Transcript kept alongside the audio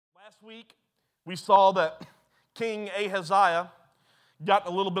Last week, we saw that King Ahaziah got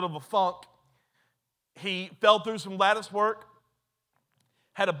in a little bit of a funk. He fell through some lattice work,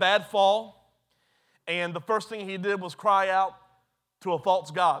 had a bad fall, and the first thing he did was cry out to a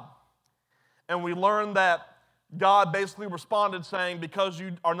false god. And we learned that God basically responded saying, because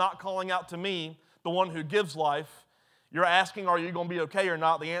you are not calling out to me, the one who gives life, you're asking, are you going to be okay or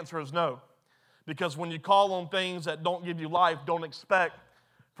not? The answer is no. Because when you call on things that don't give you life, don't expect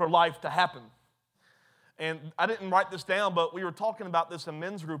for life to happen. And I didn't write this down, but we were talking about this in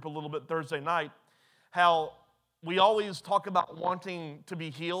men's group a little bit Thursday night, how we always talk about wanting to be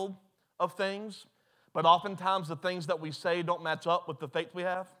healed of things, but oftentimes the things that we say don't match up with the faith we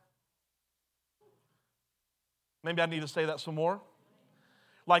have. Maybe I need to say that some more.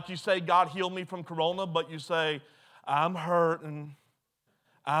 Like you say, God healed me from corona, but you say, I'm hurt and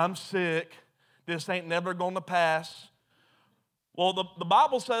I'm sick. This ain't never going to pass. Well, the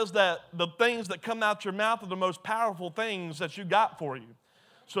Bible says that the things that come out your mouth are the most powerful things that you got for you.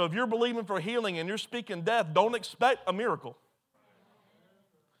 So if you're believing for healing and you're speaking death, don't expect a miracle.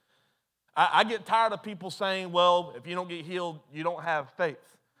 I get tired of people saying, well, if you don't get healed, you don't have faith.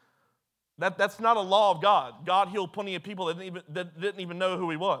 That's not a law of God. God healed plenty of people that didn't even know who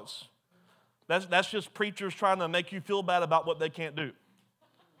he was. That's just preachers trying to make you feel bad about what they can't do.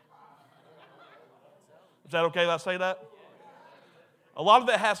 Is that okay if I say that? A lot of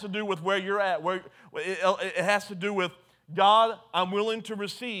it has to do with where you're at. It has to do with, God, I'm willing to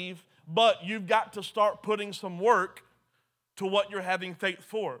receive, but you've got to start putting some work to what you're having faith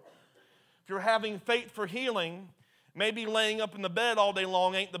for. If you're having faith for healing, maybe laying up in the bed all day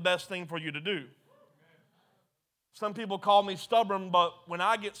long ain't the best thing for you to do. Some people call me stubborn, but when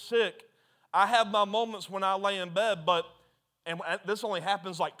I get sick, I have my moments when I lay in bed, and this only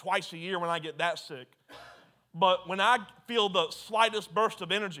happens like twice a year when I get that sick. But when I feel the slightest burst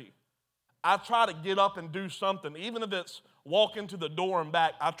of energy, I try to get up and do something. Even if it's walking to the door and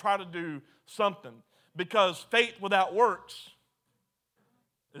back, I try to do something. Because faith without works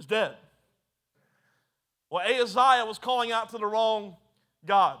is dead. Well, Ahaziah was calling out to the wrong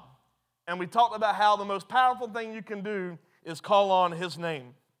God. And we talked about how the most powerful thing you can do is call on his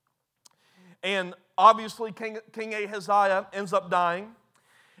name. And obviously, King Ahaziah ends up dying,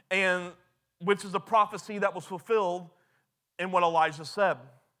 and which is a prophecy that was fulfilled in what Elijah said.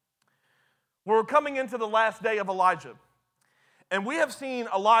 We're coming into the last day of Elijah. And we have seen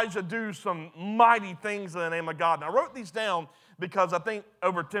Elijah do some mighty things in the name of God. And I wrote these down because I think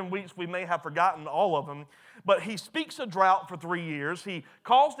over 10 weeks we may have forgotten all of them. But he speaks a drought for 3 years. He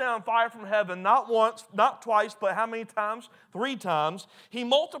calls down fire from heaven, not once, not twice, but how many times? 3 times. He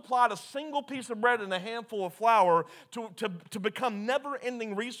multiplied a single piece of bread and a handful of flour to become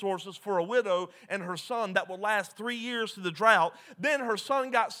never-ending resources for a widow and her son that would last 3 years through the drought. Then her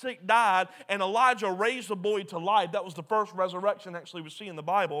son got sick, died, and Elijah raised the boy to life. That was the first resurrection actually we see in the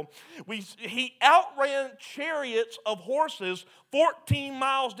Bible. He outran chariots of horses 14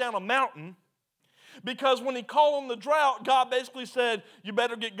 miles down a mountain. Because when he called on the drought, God basically said, you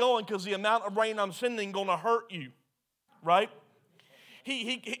better get going because the amount of rain I'm sending is going to hurt you, right?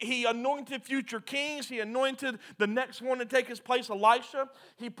 He anointed future kings. He anointed the next one to take his place, Elisha.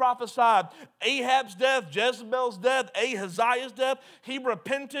 He prophesied Ahab's death, Jezebel's death, Ahaziah's death. He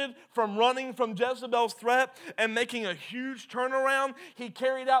repented from running from Jezebel's threat and making a huge turnaround. He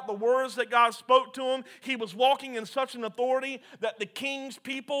carried out the words that God spoke to him. He was walking in such an authority that the king's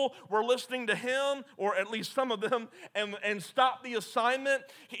people were listening to him, or at least some of them, and stopped the assignment.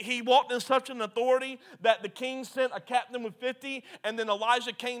 He walked in such an authority that the king sent a captain with 50, and then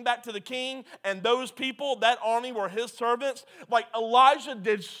Elijah came back to the king, and those people, that army, were his servants. Like, Elijah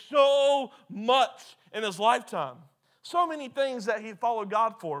did so much in his lifetime. So many things that he followed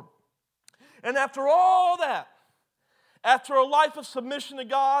God for. And after all that, after a life of submission to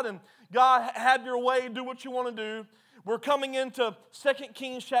God, and God, have your way, do what you want to do, we're coming into 2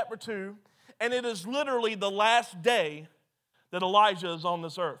 Kings chapter 2, and it is literally the last day that Elijah is on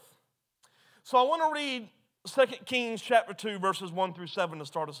this earth. So I want to read 2 Kings chapter 2, verses 1 through 7 to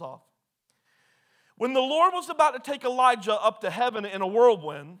start us off. When the Lord was about to take Elijah up to heaven in a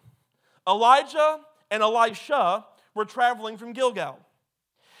whirlwind, Elijah and Elisha were traveling from Gilgal.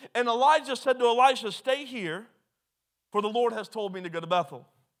 And Elijah said to Elisha, stay here, for the Lord has told me to go to Bethel.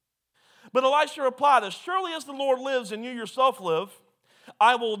 But Elisha replied, as surely as the Lord lives and you yourself live,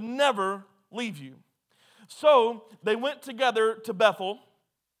 I will never leave you. So they went together to Bethel.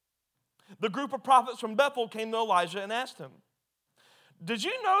 The group of prophets from Bethel came to Elijah and asked him, did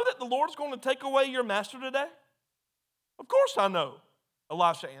you know that the Lord's going to take away your master today? Of course I know,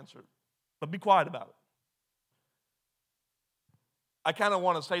 Elisha answered, but be quiet about it. I kind of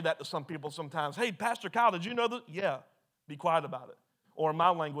want to say that to some people sometimes. Hey, Pastor Kyle, did you know that? Yeah, be quiet about it. Or in my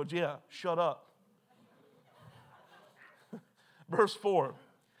language, yeah, shut up. Verse 4.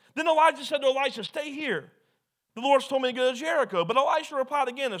 Then Elijah said to Elisha, stay here. The Lord's told me to go to Jericho. But Elisha replied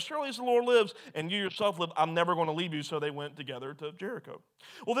again, as surely as the Lord lives and you yourself live, I'm never going to leave you. So they went together to Jericho.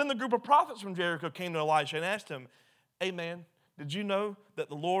 Well, then the group of prophets from Jericho came to Elisha and asked him, hey man, did you know that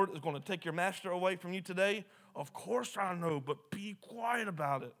the Lord is going to take your master away from you today? Of course I know, but be quiet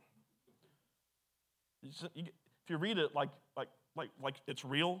about it. If you read it like it's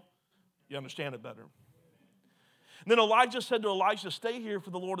real, you understand it better. And then Elijah said to Elisha, stay here,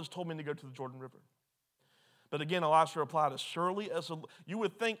 for the Lord has told me to go to the Jordan River. But again, Elisha replied, as surely as you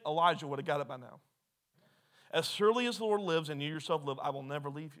would think Elijah would have got it by now. As surely as the Lord lives and you yourself live, I will never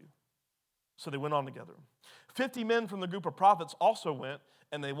leave you. So they went on together. 50 men from the group of prophets also went,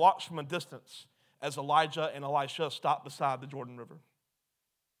 and they watched from a distance as Elijah and Elisha stopped beside the Jordan River.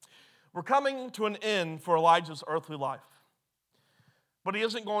 We're coming to an end for Elijah's earthly life. But he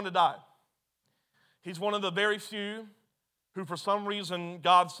isn't going to die. He's one of the very few who, for some reason,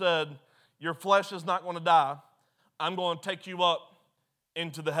 God said, your flesh is not going to die. I'm going to take you up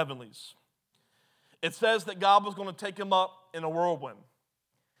into the heavenlies. It says that God was going to take him up in a whirlwind.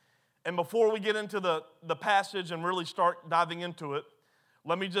 And before we get into the passage and really start diving into it,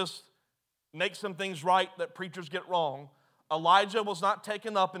 let me just make some things right that preachers get wrong. Elijah was not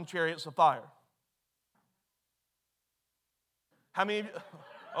taken up in chariots of fire. How many of you?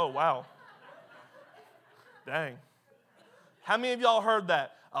 Oh, wow. Dang. How many of y'all heard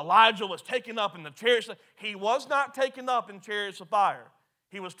that? Elijah was taken up in the chariots. He was not taken up in chariots of fire.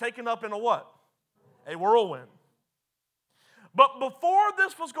 He was taken up in a what? A whirlwind. But before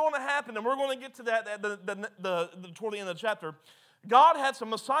this was going to happen, and we're going to get to that toward the end of the chapter, God had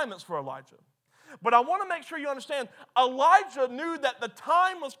some assignments for Elijah. But I want to make sure you understand, Elijah knew that the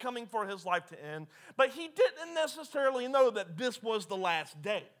time was coming for his life to end, but he didn't necessarily know that this was the last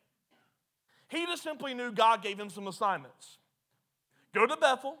day. He just simply knew God gave him some assignments. Go to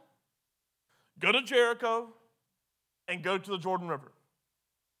Bethel, go to Jericho, and go to the Jordan River.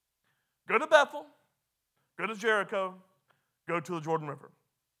 Go to Bethel, go to Jericho, go to the Jordan River.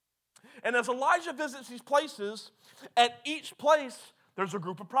 And as Elijah visits these places, at each place, there's a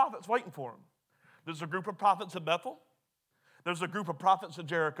group of prophets waiting for him. There's a group of prophets at Bethel. There's a group of prophets at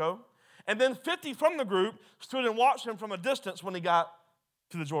Jericho. And then 50 from the group stood and watched him from a distance when he got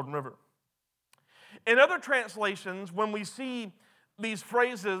to the Jordan River. In other translations, when we see these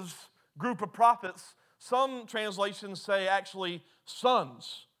phrases, group of prophets, some translations say actually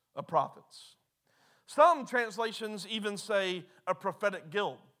sons of prophets. Some translations even say a prophetic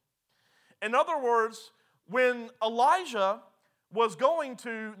guild. In other words, when Elijah was going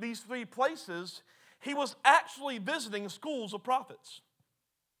to these three places, he was actually visiting schools of prophets.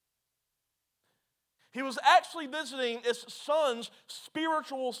 He was actually visiting his sons,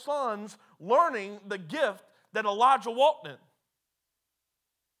 spiritual sons, learning the gift that Elijah walked in.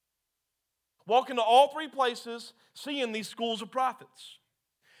 Walking to all three places, seeing these schools of prophets.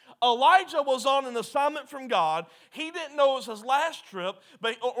 Elijah was on an assignment from God. He didn't know it was his last trip,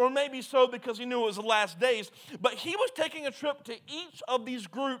 or maybe so because he knew it was the last days, but he was taking a trip to each of these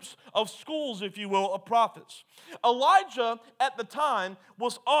groups of schools, if you will, of prophets. Elijah, at the time,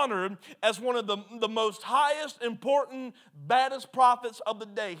 was honored as one of the most highest, important, baddest prophets of the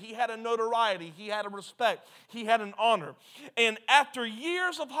day. He had a notoriety, he had a respect, he had an honor. And after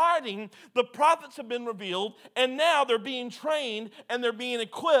years of hiding, the prophets have been revealed, and now they're being trained and they're being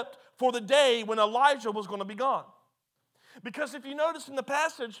equipped for the day when Elijah was going to be gone. Because if you notice in the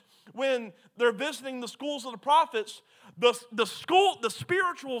passage, when they're visiting the schools of the prophets, the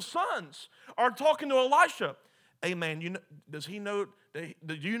spiritual sons are talking to Elisha. Hey man, does he know?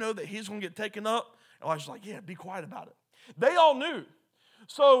 Do you know that he's going to get taken up? Elisha's like, yeah, be quiet about it. They all knew.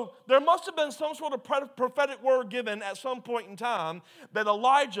 So there must have been some sort of prophetic word given at some point in time that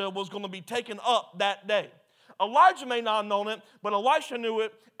Elijah was going to be taken up that day. Elijah may not have known it, but Elisha knew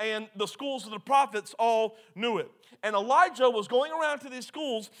it, and the schools of the prophets all knew it. And Elijah was going around to these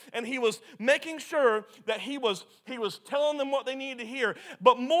schools, and he was making sure that he was telling them what they needed to hear.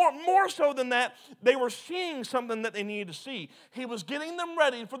 But more so than that, they were seeing something that they needed to see. He was getting them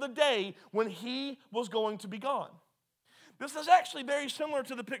ready for the day when he was going to be gone. This is actually very similar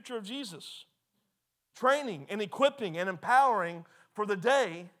to the picture of Jesus, training and equipping and empowering for the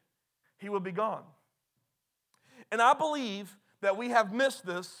day he would be gone. And I believe that we have missed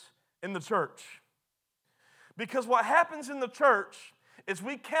this in the church. Because what happens in the church is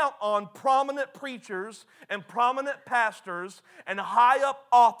we count on prominent preachers and prominent pastors and high-up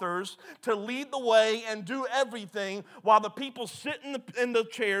authors to lead the way and do everything while the people sit in the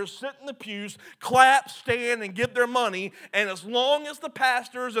chairs, sit in the pews, clap, stand, and give their money. And as long as the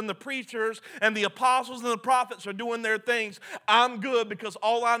pastors and the preachers and the apostles and the prophets are doing their things, I'm good because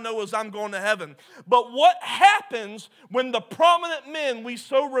all I know is I'm going to heaven. But what happens when the prominent men we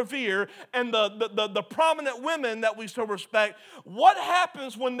so revere and the prominent women that we so respect, what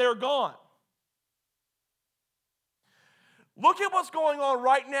happens when they're gone? Look at what's going on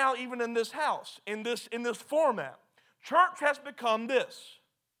right now, even in this house, in this format. Church has become this.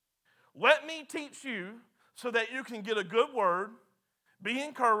 Let me teach you so that you can get a good word, be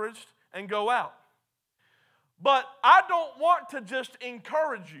encouraged, and go out. But I don't want to just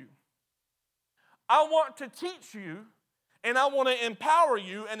encourage you. I want to teach you, and I want to empower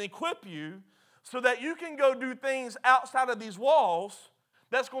you and equip you so that you can go do things outside of these walls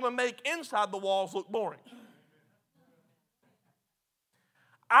that's going to make inside the walls look boring.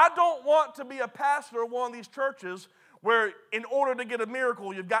 I don't want to be a pastor of one of these churches where in order to get a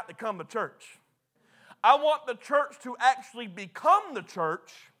miracle, you've got to come to church. I want the church to actually become the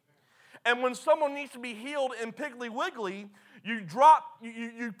church, and when someone needs to be healed in Piggly Wiggly,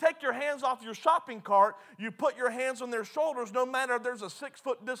 you take your hands off your shopping cart, you put your hands on their shoulders, no matter if there's a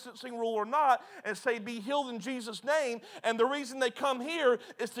 6-foot distancing rule or not, and say, be healed in Jesus' name. And the reason they come here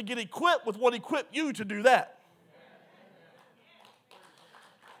is to get equipped with what equipped you to do that.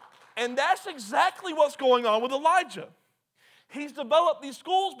 And that's exactly what's going on with Elijah. He's developed these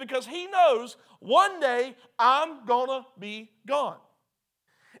schools because he knows one day I'm going to be gone.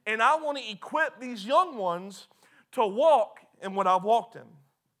 And I want to equip these young ones to walk in what I've walked in.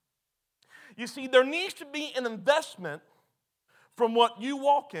 You see, there needs to be an investment from what you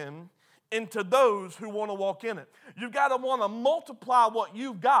walk in into those who want to walk in it. You've got to want to multiply what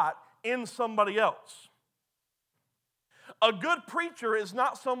you've got in somebody else. A good preacher is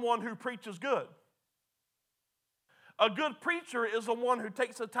not someone who preaches good. A good preacher is the one who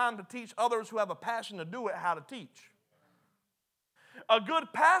takes the time to teach others who have a passion to do it how to teach. A good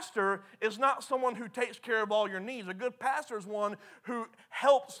pastor is not someone who takes care of all your needs. A good pastor is one who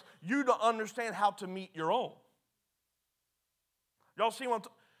helps you to understand how to meet your own. Y'all see what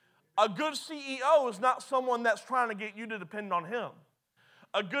a good CEO is not someone that's trying to get you to depend on him.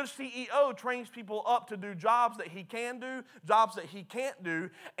 A good CEO trains people up to do jobs that he can do, jobs that he can't do,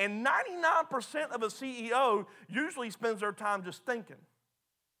 and 99% of a CEO usually spends their time just thinking.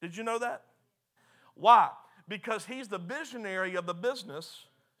 Did you know that? Why? Because he's the visionary of the business,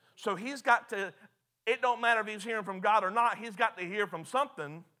 so he's got to, it don't matter if he's hearing from God or not, he's got to hear from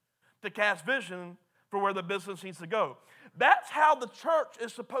something to cast vision for where the business needs to go. That's how the church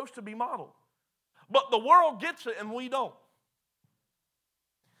is supposed to be modeled. But the world gets it and we don't.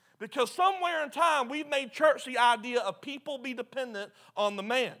 Because somewhere in time, we've made church the idea of people be dependent on the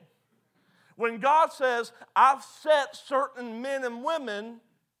man. When God says, I've set certain men and women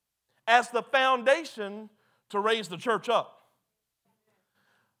as the foundation to raise the church up.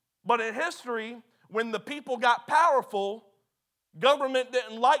 But in history, when the people got powerful, government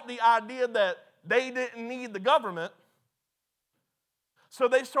didn't like the idea that they didn't need the government. So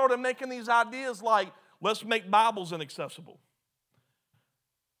they started making these ideas like, let's make Bibles inaccessible.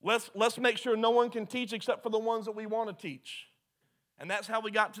 Let's make sure no one can teach except for the ones that we want to teach. And that's how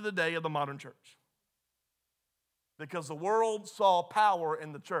we got to the day of the modern church. Because the world saw power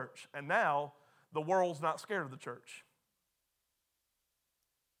in the church, and now the world's not scared of the church.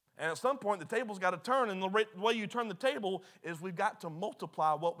 And at some point, the table's got to turn, and the way you turn the table is we've got to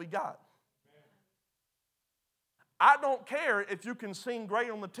multiply what we got. I don't care if you can sing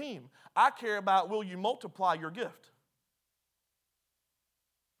great on the team. I care about will you multiply your gift.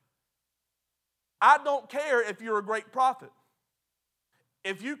 I don't care if you're a great prophet.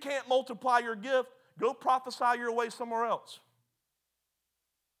 If you can't multiply your gift, go prophesy your way somewhere else.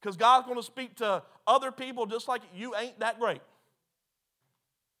 Because God's going to speak to other people just like you ain't that great.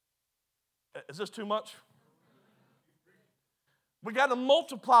 Is this too much? We got to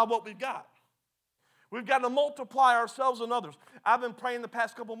multiply what we've got. We've got to multiply ourselves and others. I've been praying the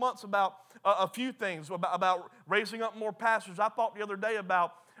past couple months about a few things, about raising up more pastors. I thought the other day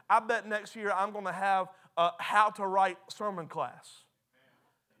about, I bet next year I'm going to have a how to write sermon class.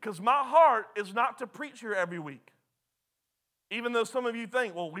 Because my heart is not to preach here every week. Even though some of you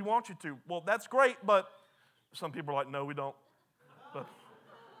think, well, we want you to. Well, that's great, but some people are like, no, we don't. But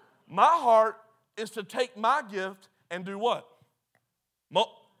my heart is to take my gift and do what?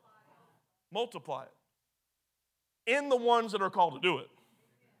 Multiply it. In the ones that are called to do it.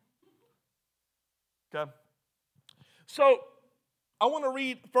 Okay? So, I want to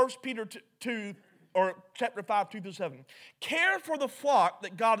read 1 Peter 2, or chapter 5, 2 through 7. Care for the flock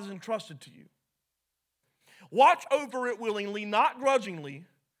that God has entrusted to you. Watch over it willingly, not grudgingly.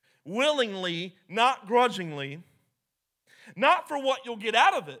 Willingly, not grudgingly. Not for what you'll get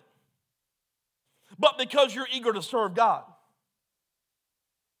out of it, but because you're eager to serve God.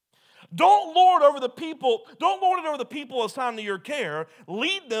 Don't lord it over the people assigned to your care.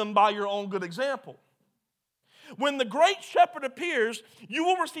 Lead them by your own good example. When the great shepherd appears, you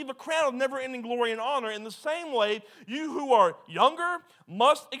will receive a crown of never-ending glory and honor. In the same way, you who are younger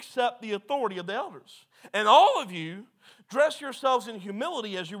must accept the authority of the elders. And all of you, dress yourselves in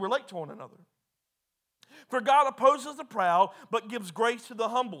humility as you relate to one another. For God opposes the proud, but gives grace to the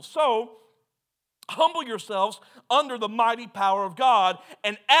humble. So, humble yourselves under the mighty power of God,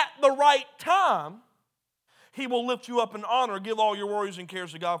 and at the right time, He will lift you up in honor. Give all your worries and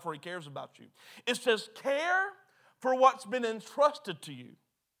cares to God, for He cares about you. It says, care for what's been entrusted to you.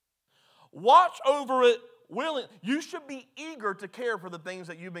 Watch over it willingly. You should be eager to care for the things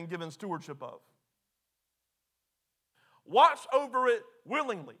that you've been given stewardship of. Watch over it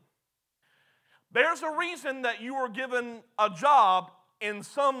willingly. There's a reason that you were given a job in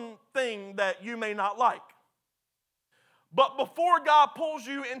something that you may not like. But before God pulls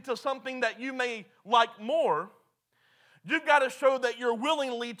you into something that you may like more, you've got to show that you're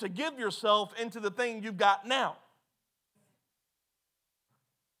willingly to give yourself into the thing you've got now.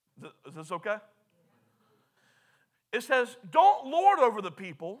 Is this okay? It says, don't lord over the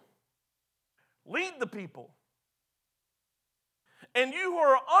people, lead the people. And you who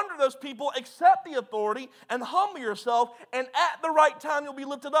are under those people, accept the authority and humble yourself, and at the right time you'll be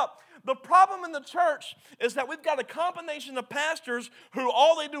lifted up. The problem in the church is that we've got a combination of pastors who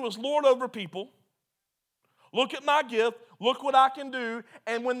all they do is lord over people. Look at my gift, look what I can do,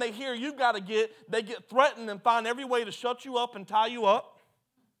 and when they hear you've got to they get threatened and find every way to shut you up and tie you up.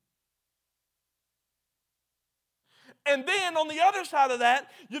 And then on the other side of that,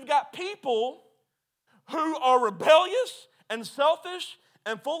 you've got people who are rebellious and selfish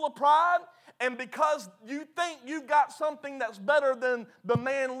and full of pride, and because you think you've got something that's better than the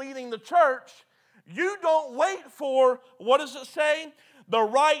man leading the church, you don't wait for, what does it say? The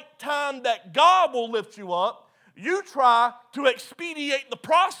right time that God will lift you up. You try to expedite the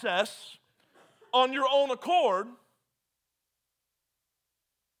process on your own accord.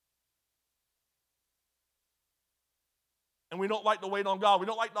 And we don't like to wait on God. We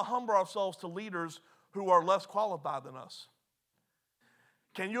don't like to humble ourselves to leaders who are less qualified than us.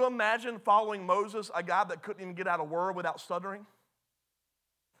 Can you imagine following Moses, a guy that couldn't even get out a word without stuttering?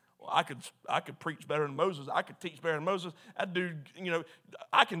 Well, I could preach better than Moses. I could teach better than Moses. That dude,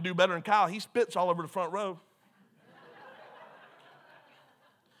 I can do better than Kyle. He spits all over the front row.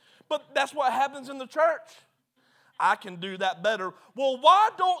 But that's what happens in the church. I can do that better. Well,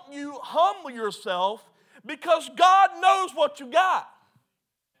 why don't you humble yourself? Because God knows what you got.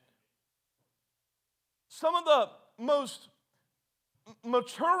 Some of the most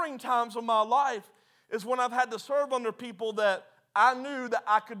maturing times of my life is when I've had to serve under people that I knew that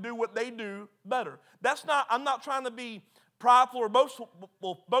I could do what they do better. I'm not trying to be prideful or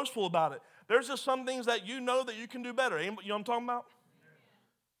boastful about it. There's just some things that you know that you can do better. You know what I'm talking about?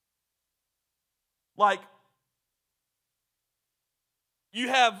 Like, you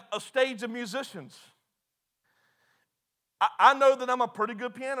have a stage of musicians. I know that I'm a pretty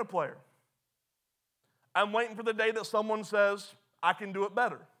good piano player. I'm waiting for the day that someone says, I can do it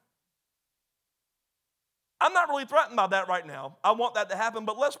better. I'm not really threatened by that right now. I want that to happen,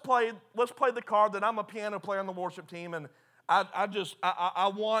 but let's play the card that I'm a piano player on the worship team, and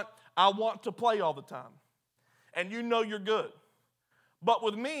I want to play all the time. And you know you're good. But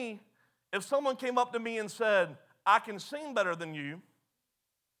with me, if someone came up to me and said, I can sing better than you,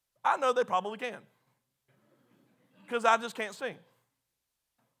 I know they probably can. Because I just can't sing.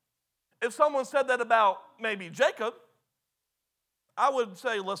 If someone said that about maybe Jacob, I would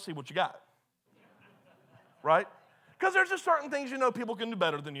say, let's see what you got. Right? Because there's just certain things people can do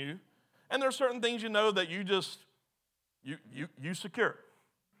better than you. And there's certain things that you secure.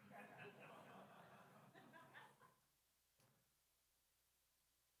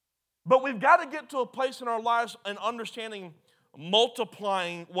 But we've got to get to a place in our lives and understanding,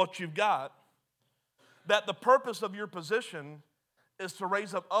 multiplying what you've got, that the purpose of your position is to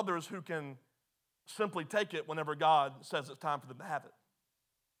raise up others who can simply take it whenever God says it's time for them to have it.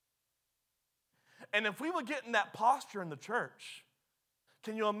 And if we would get in that posture in the church,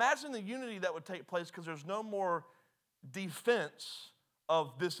 can you imagine the unity that would take place? Because there's no more defense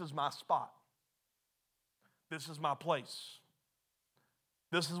of this is my spot. This is my place.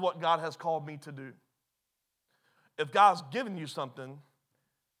 This is what God has called me to do. If God's given you something,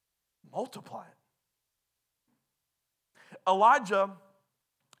 multiply it. Elijah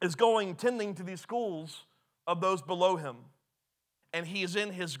is tending to these schools of those below him, and he is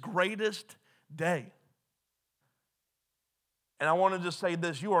in his greatest day. And I want to just say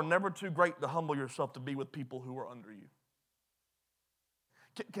this, you are never too great to humble yourself to be with people who are under you.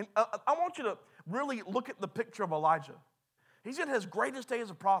 I want you to really look at the picture of Elijah. He's in his greatest day as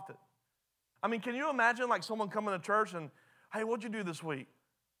a prophet. I mean, can you imagine like someone coming to church and, hey, what'd you do this week?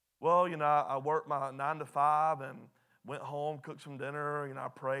 Well, I worked my 9 to 5 and went home, cooked some dinner, I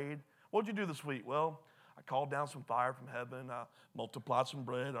prayed. What'd you do this week? Well, I called down some fire from heaven. I multiplied some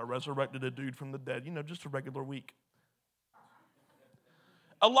bread. I resurrected a dude from the dead. Just a regular week.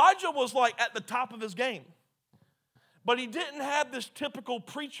 Elijah was like at the top of his game. But he didn't have this typical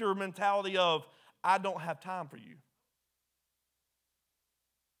preacher mentality of, I don't have time for you.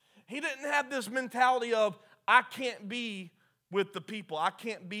 He didn't have this mentality of, I can't be with the people. I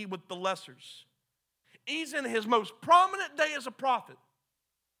can't be with the lessers. He's in his most prominent day as a prophet.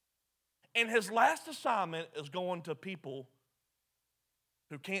 And his last assignment is going to people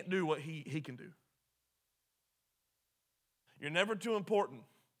who can't do what he can do. You're never too important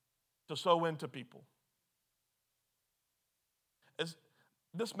to sow into people.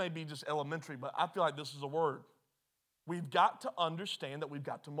 This may be just elementary, but I feel like this is a word. We've got to understand that we've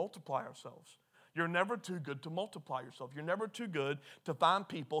got to multiply ourselves. You're never too good to multiply yourself. You're never too good to find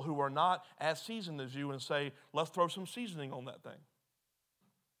people who are not as seasoned as you and say, let's throw some seasoning on that thing.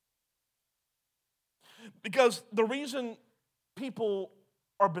 Because the reason people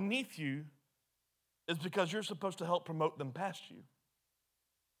are beneath you is because you're supposed to help promote them past you.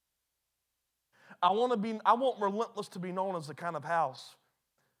 I want Relentless to be known as the kind of house,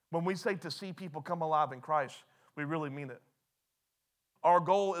 when we say to see people come alive in Christ, we really mean it. Our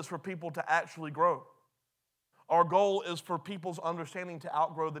goal is for people to actually grow. Our goal is for people's understanding to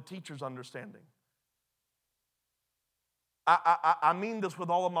outgrow the teacher's understanding. I mean this with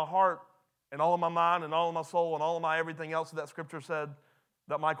all of my heart and all of my mind and all of my soul and all of my everything else that scripture said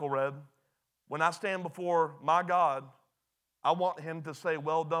that Michael read. When I stand before my God, I want him to say,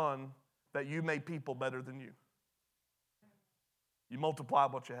 well done, that you made people better than you. You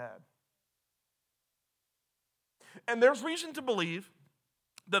multiplied what you had. And there's reason to believe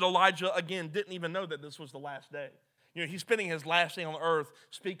that Elijah, again, didn't even know that this was the last day. He's spending his last day on earth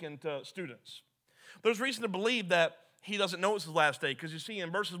speaking to students. There's reason to believe that he doesn't know it's his last day, because you see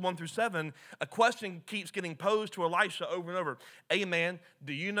in verses 1 through 7, a question keeps getting posed to Elisha over and over. Hey, man,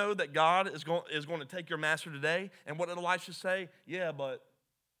 do you know that God is going to take your master today? And what did Elisha say? Yeah, but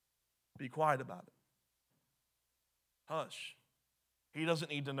be quiet about it. Hush. He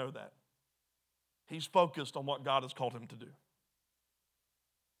doesn't need to know that. He's focused on what God has called him to do.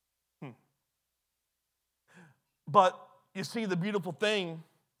 But you see, the beautiful thing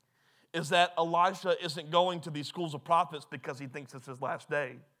is that Elisha isn't going to these schools of prophets because he thinks it's his last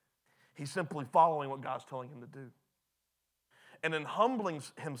day. He's simply following what God's telling him to do. And in humbling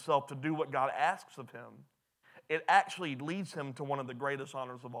himself to do what God asks of him, it actually leads him to one of the greatest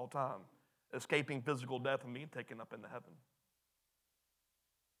honors of all time, escaping physical death and being taken up into heaven.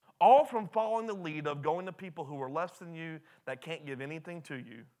 All from following the lead of going to people who are less than you, that can't give anything to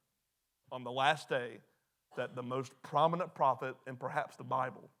you, on the last day that the most prominent prophet in perhaps the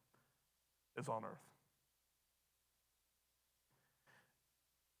Bible is on earth.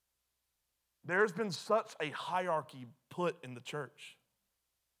 There's been such a hierarchy put in the church.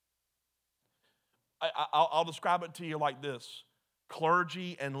 I'll describe it to you like this: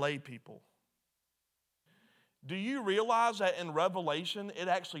 clergy and lay people. Do you realize that in Revelation, it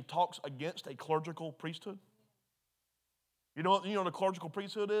actually talks against a clerical priesthood? You know what a clerical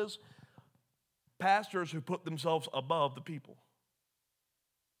priesthood is? Pastors who put themselves above the people.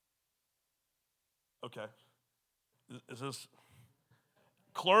 Okay. Is this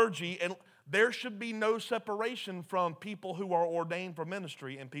clergy? And there should be no separation from people who are ordained for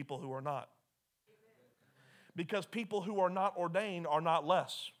ministry and people who are not. Because people who are not ordained are not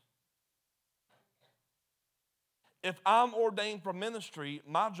less. If I'm ordained for ministry,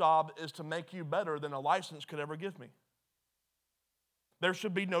 my job is to make you better than a license could ever give me. There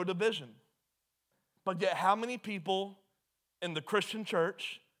should be no division. But yet, how many people in the Christian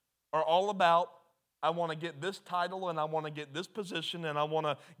church are all about, I want to get this title and I want to get this position and I want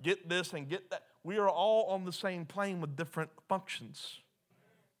to get this and get that? We are all on the same plane with different functions.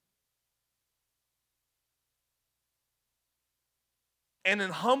 And in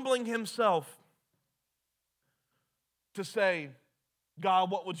humbling himself to say,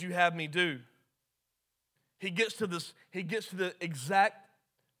 God, what would you have me do? He gets to the exact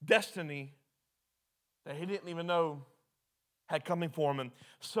destiny that he didn't even know had coming for him. And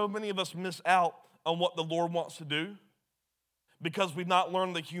so many of us miss out on what the Lord wants to do because we've not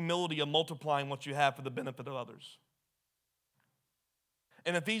learned the humility of multiplying what you have for the benefit of others.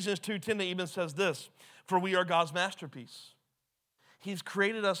 In Ephesians 2:10, it even says this, for we are God's masterpiece. He's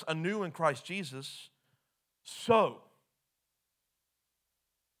created us anew in Christ Jesus so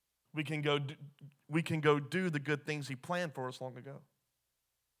we can go do the good things he planned for us long ago.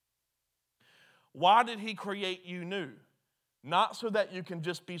 Why did he create you new? Not so that you can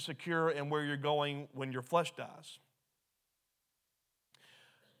just be secure in where you're going when your flesh dies.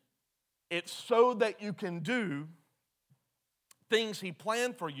 It's so that you can do things he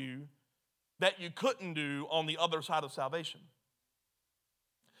planned for you that you couldn't do on the other side of salvation.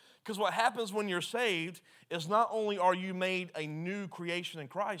 Because what happens when you're saved is not only are you made a new creation in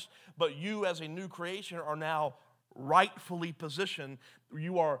Christ, but you as a new creation are now rightfully positioned.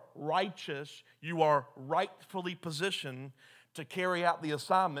 You are righteous. You are rightfully positioned to carry out the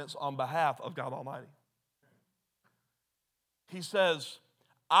assignments on behalf of God Almighty. He says,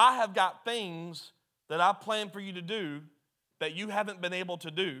 I have got things that I plan for you to do that you haven't been able to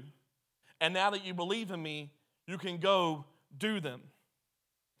do. And now that you believe in me, you can go do them.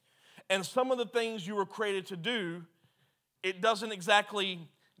 And some of the things you were created to do, it doesn't exactly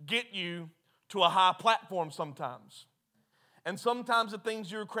get you to a high platform sometimes. And sometimes the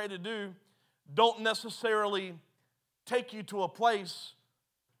things you were created to do don't necessarily take you to a place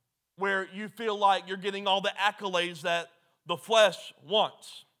where you feel like you're getting all the accolades that the flesh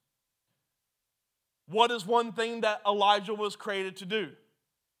wants. What is one thing that Elijah was created to do?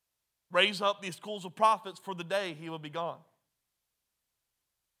 Raise up these schools of prophets for the day he will be gone.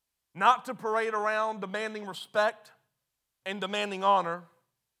 Not to parade around demanding respect and demanding honor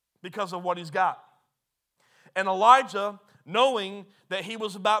because of what he's got. And Elijah, knowing that he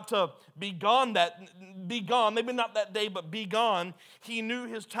was about to be gone, maybe not that day, but be gone, he knew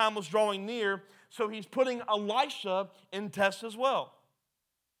his time was drawing near, so he's putting Elisha in test as well.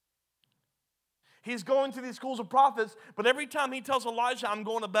 He's going to these schools of prophets, but every time he tells Elijah, I'm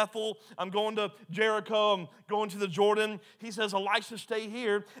going to Bethel, I'm going to Jericho, I'm going to the Jordan, he says, Elisha, stay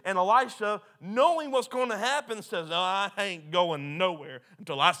here. And Elisha, knowing what's going to happen, says, no, I ain't going nowhere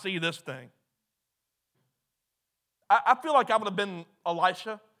until I see this thing. I feel like I would have been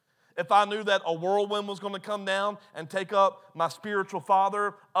Elisha if I knew that a whirlwind was going to come down and take up my spiritual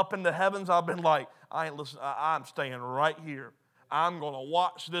father up in the heavens. I've been like, I ain't listening, I'm staying right here. I'm going to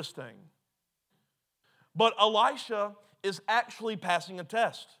watch this thing. But Elisha is actually passing a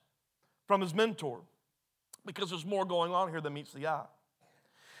test from his mentor because there's more going on here than meets the eye.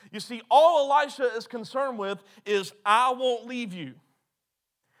 You see, all Elisha is concerned with is, I won't leave you.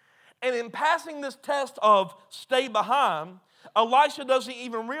 And in passing this test of stay behind, Elisha doesn't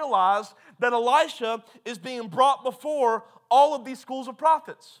even realize that Elisha is being brought before all of these schools of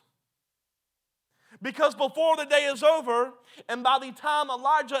prophets. Because before the day is over, and by the time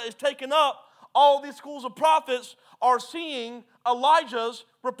Elijah is taken up, all these schools of prophets are seeing Elijah's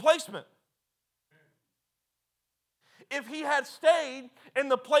replacement. If he had stayed in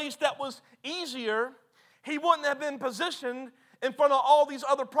the place that was easier, he wouldn't have been positioned in front of all these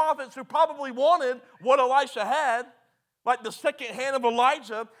other prophets who probably wanted what Elisha had, like the second hand of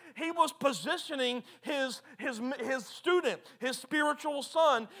Elijah. He was positioning his student, his spiritual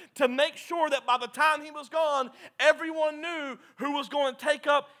son, to make sure that by the time he was gone, everyone knew who was going to take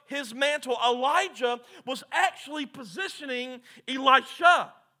up his mantle. Elijah was actually positioning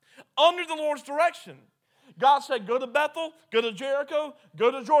Elisha under the Lord's direction. God said, go to Bethel, go to Jericho,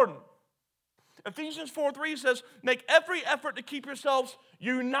 go to Jordan. Ephesians 4:3 says, make every effort to keep yourselves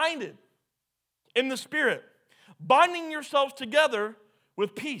united in the Spirit, binding yourselves together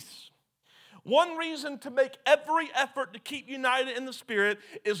with peace. One reason to make every effort to keep united in the Spirit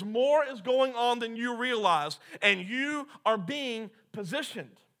is more is going on than you realize, and you are being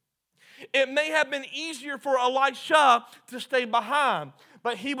positioned. It may have been easier for Elisha to stay behind,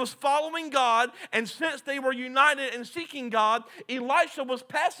 but he was following God, and since they were united and seeking God, Elisha was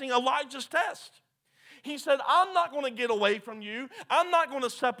passing Elijah's test. He said, I'm not going to get away from you. I'm not going to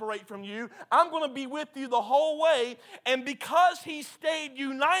separate from you. I'm going to be with you the whole way. And because he stayed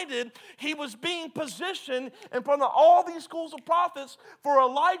united, he was being positioned in front of all these schools of prophets for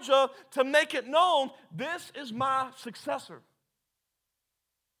Elijah to make it known, this is my successor.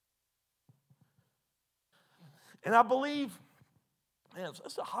 And I believe, man,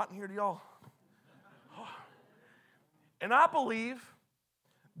 it's so hot in here to y'all. And I believe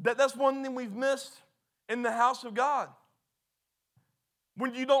that that's one thing we've missed in the house of God.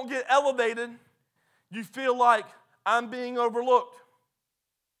 When you don't get elevated, you feel like I'm being overlooked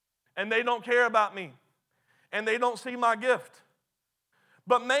and they don't care about me. and they don't see my gift.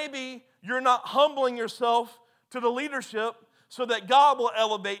 But maybe you're not humbling yourself to the leadership so that God will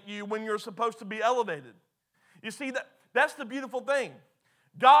elevate you when you're supposed to be elevated. You see, that's the beautiful thing.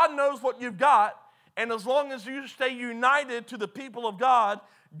 God knows what you've got, and as long as you stay united to the people of God,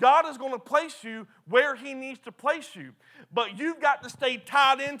 God is going to place you where He needs to place you. But you've got to stay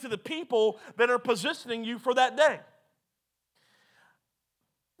tied into the people that are positioning you for that day.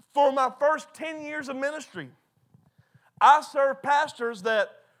 For my first 10 years of ministry, I served pastors that,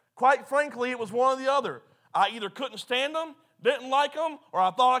 quite frankly, it was one or the other. I either couldn't stand them, didn't like them, or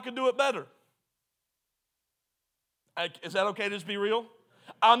I thought I could do it better. Is that okay to just be real?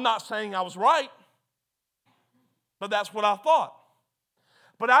 I'm not saying I was right, but that's what I thought.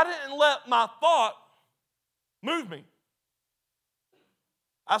 But I didn't let my thought move me.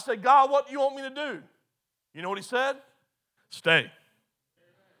 I said, God, what do you want me to do? You know what He said? Stay.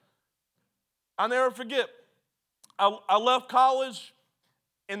 I'll never forget, I left college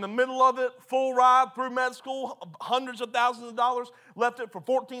in the middle of it, full ride through med school, hundreds of thousands of dollars, left it for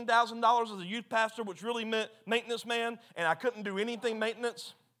 $14,000 as a youth pastor, which really meant maintenance man, and I couldn't do anything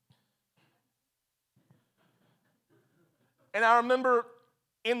maintenance. And I remember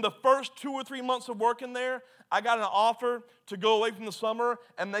in the first 2 or 3 months of working there, I got an offer to go away from the summer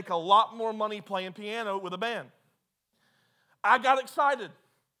and make a lot more money playing piano with a band. I got excited.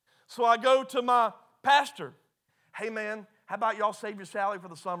 So I go to my pastor. Hey, man, how about y'all save your salary for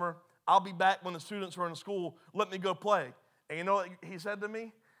the summer? I'll be back when the students are in school. Let me go play. And you know what he said to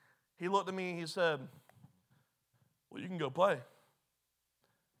me? He looked at me and he said, well, you can go play,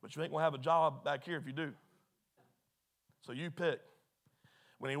 but you ain't going to have a job back here if you do. So you pick.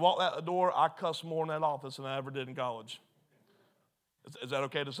 When he walked out the door, I cussed more in that office than I ever did in college. Is that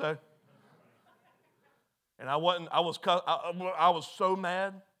okay to say? And I was so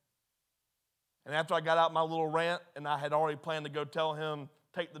mad. And after I got out my little rant, and I had already planned to go tell him,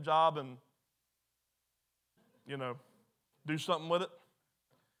 take the job and, do something with it,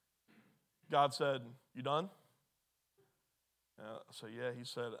 God said, you done? I said, yeah. He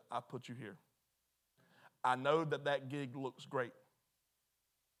said, I put you here. I know that gig looks great,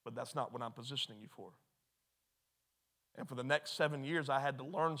 but that's not what I'm positioning you for. And for the next 7 years, I had to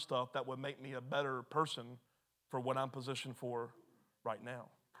learn stuff that would make me a better person for what I'm positioned for right now.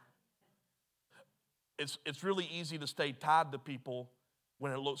 It's really easy to stay tied to people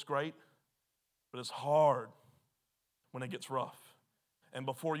when it looks great, but it's hard when it gets rough. And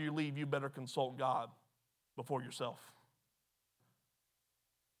before you leave, you better consult God before yourself.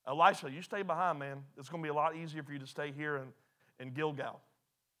 Elisha, you stay behind, man. It's going to be a lot easier for you to stay here in Gilgal.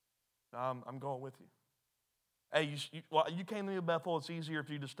 I'm going with you. Hey, you came to me, Bethel. It's easier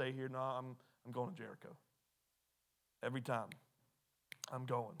for you to stay here. No, I'm going to Jericho. Every time, I'm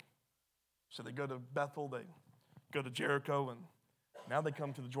going. So they go to Bethel, they go to Jericho, and now they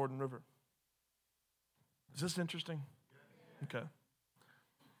come to the Jordan River. Is this interesting? Okay.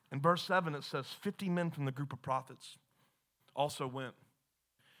 In verse 7, it says, 50 men from the group of prophets also went,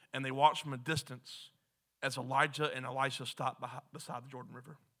 and they watched from a distance as Elijah and Elisha stopped beside the Jordan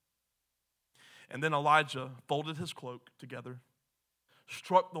River. And then Elijah folded his cloak together,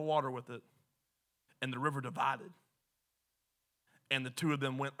 struck the water with it, and the river divided. And the two of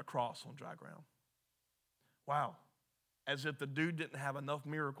them went across on dry ground. Wow. As if the dude didn't have enough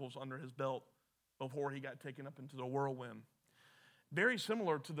miracles under his belt before he got taken up into the whirlwind. Very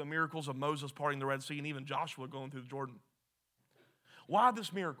similar to the miracles of Moses parting the Red Sea and even Joshua going through the Jordan. Why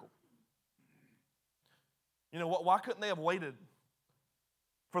this miracle? Why couldn't they have waited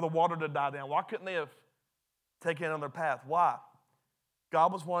for the water to die down? Why couldn't they have taken another path? Why?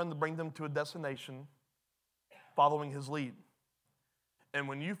 God was wanting to bring them to a destination following His lead. And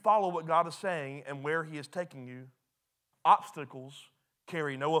when you follow what God is saying and where He is taking you, obstacles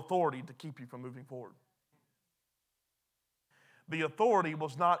carry no authority to keep you from moving forward. The authority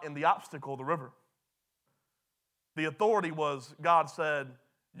was not in the obstacle of the river. The authority was God said,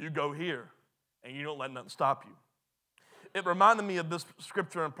 you go here, and you don't let nothing stop you. It reminded me of this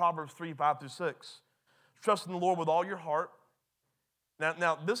scripture in Proverbs 3, 5-6. Trust in the Lord with all your heart.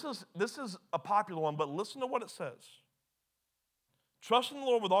 Now this is a popular one, but listen to what it says. Trust in the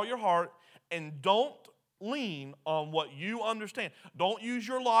Lord with all your heart, and don't lean on what you understand. Don't use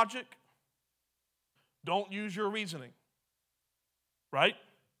your logic. Don't use your reasoning. Right?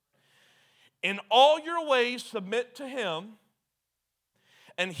 In all your ways, submit to Him,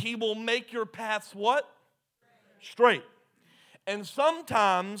 and He will make your paths what? Straight. And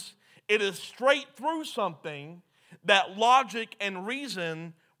sometimes it is straight through something that logic and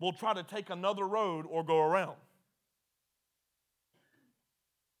reason will try to take another road or go around.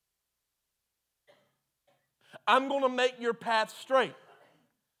 I'm going to make your path straight.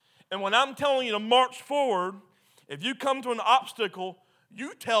 And when I'm telling you to march forward, if you come to an obstacle,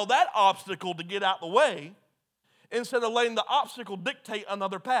 you tell that obstacle to get out the way instead of letting the obstacle dictate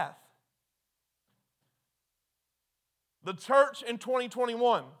another path. The church in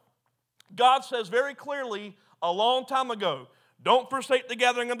 2021, God says very clearly a long time ago, don't forsake the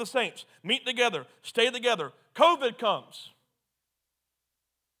gathering of the saints. Meet together. Stay together. COVID comes.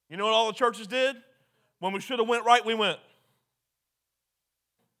 You know what all the churches did? When we should have went right, we went.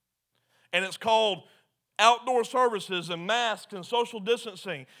 And it's called outdoor services and masks and social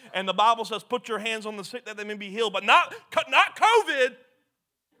distancing. And the Bible says, put your hands on the sick that they may be healed. But not COVID.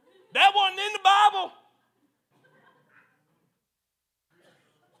 That wasn't in the Bible.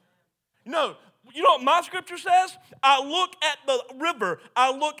 You know what my scripture says? I look at the river,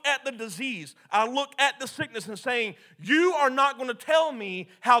 I look at the disease, I look at the sickness and saying, you are not going to tell me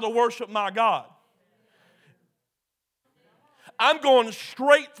how to worship my God. I'm going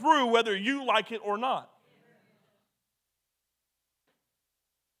straight through whether you like it or not.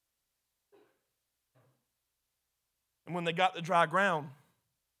 And when they got to dry ground,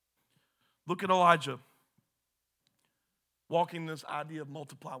 look at Elijah walking this idea of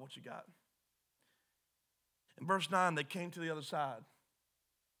multiply what you got. In verse 9, they came to the other side.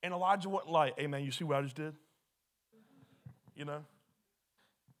 And Elijah wasn't like, hey man, you see what I just did? You know?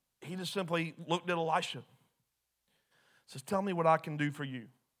 He just simply looked at Elisha. Says, tell me what I can do for you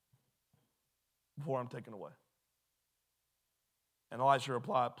before I'm taken away. And Elisha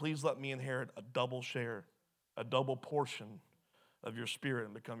replied, please let me inherit a double share, a double portion of your spirit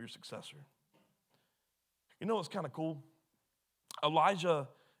and become your successor. You know what's kind of cool? Elijah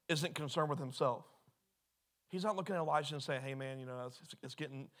isn't concerned with himself. He's not looking at Elisha and saying, hey man, it's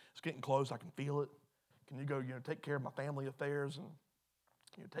getting close. I can feel it. Can you go, take care of my family affairs and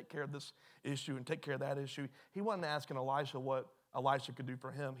take care of this issue and take care of that issue. He wasn't asking Elisha what Elisha could do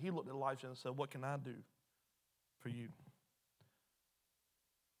for him. He looked at Elisha and said, what can I do for you?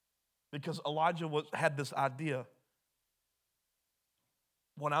 Because Elijah had this idea,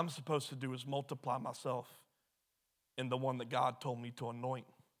 what I'm supposed to do is multiply myself in the one that God told me to anoint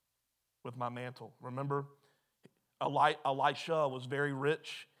with my mantle. Remember, Elisha was very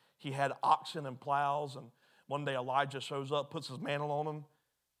rich. He had oxen and plows, and one day Elijah shows up, puts his mantle on him,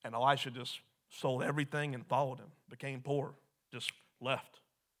 and Elisha just sold everything and followed him, became poor, just left.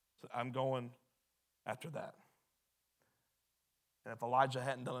 So I'm going after that. And if Elijah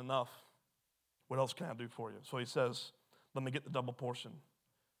hadn't done enough, what else can I do for you? So he says, let me get the double portion.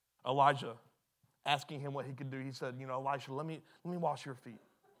 Elijah, asking him what he could do, he said, Elisha, let me wash your feet.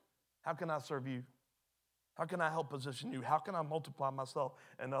 How can I serve you? How can I help position you? How can I multiply myself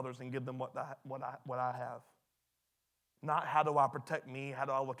and others and give them what I have? Not how do I protect me? How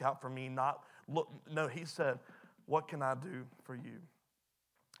do I look out for me? No, he said, what can I do for you?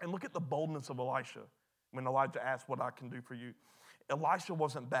 And look at the boldness of Elisha when Elijah asked what I can do for you. Elisha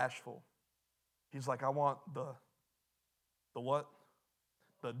wasn't bashful. He's like, I want the what?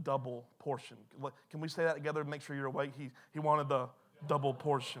 The double portion. Can we say that together to make sure you're awake? He wanted the double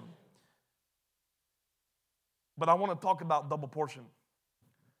portion. But I want to talk about double portion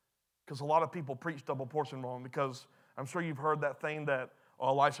because a lot of people preach double portion wrong because I'm sure you've heard that thing that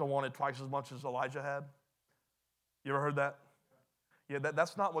Elisha wanted twice as much as Elijah had. You ever heard that? Yeah,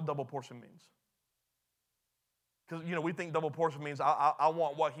 that's not what double portion means. Because, we think double portion means I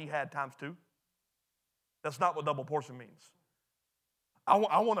want what he had times two. That's not what double portion means. I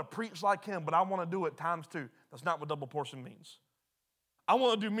want to preach like him, but I want to do it times two. That's not what double portion means. I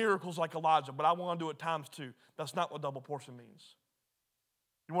want to do miracles like Elijah, but I want to do it times two. That's not what double portion means.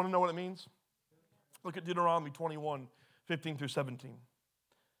 You want to know what it means? Look at Deuteronomy 21, 15 through 17.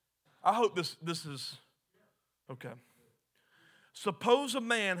 I hope this is okay. Suppose a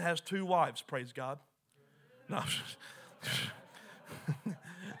man has two wives, praise God. No,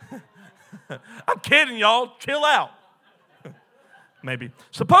 I'm kidding, y'all. Chill out. Maybe.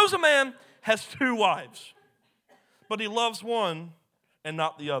 Suppose a man has two wives, but he loves one and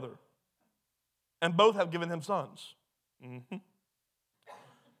not the other. And both have given him sons. Mm-hmm.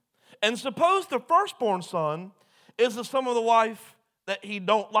 And suppose the firstborn son is the son of the wife that he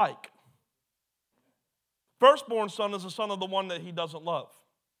don't like. Firstborn son is the son of the one that he doesn't love.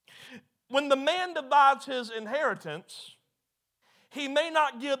 When the man divides his inheritance, he may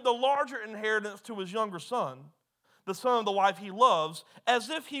not give the larger inheritance to his younger son, the son of the wife he loves, as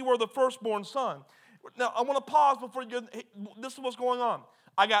if he were the firstborn son. Now, I want to pause before you. This is what's going on.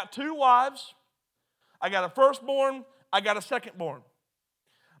 I got two wives. I got a firstborn. I got a secondborn.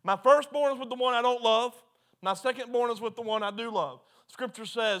 My firstborn is with the one I don't love. My secondborn is with the one I do love. Scripture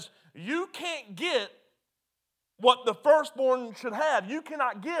says, you can't get what the firstborn should have. You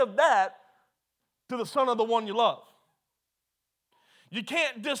cannot give that to the son of the one you love. You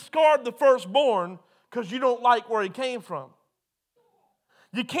can't discard the firstborn because you don't like where he came from.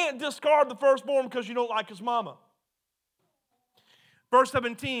 You can't discard the firstborn because you don't like his mama. Verse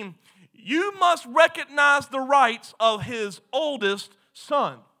 17, you must recognize the rights of his oldest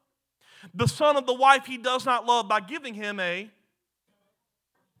son, the son of the wife he does not love, by giving him a...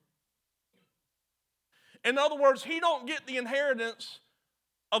 In other words, he don't get the inheritance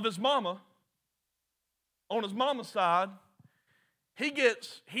of his mama on his mama's side.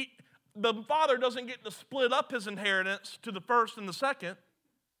 The father doesn't get to split up his inheritance to the first and the second.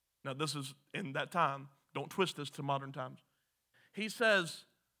 Now, this is in that time. Don't twist this to modern times. He says,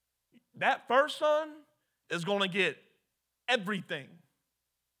 that first son is going to get everything.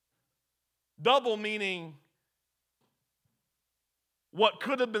 Double meaning what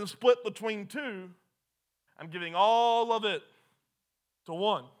could have been split between two, I'm giving all of it to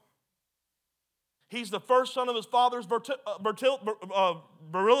one. He's the first son of his father's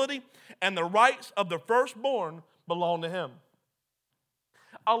virility, and the rights of the firstborn belong to him.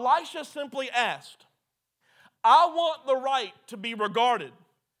 Elisha simply asked, I want the right to be regarded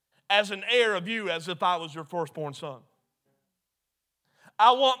as an heir of you as if I was your firstborn son.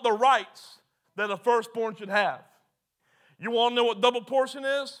 I want the rights that a firstborn should have. You want to know what double portion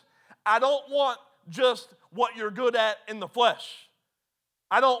is? I don't want just what you're good at in the flesh.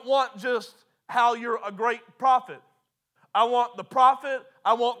 I don't want just how you're a great prophet. I want the prophet,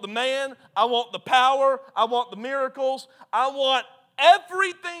 I want the man, I want the power, I want the miracles. I want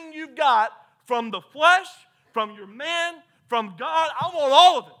everything you've got from the flesh, from your man, from God. I want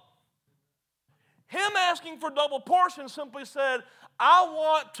all of it. Him asking for double portion simply said, I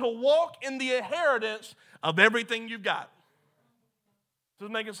want to walk in the inheritance of everything you've got. Does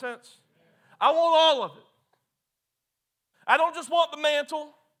it make sense? I want all of it. I don't just want the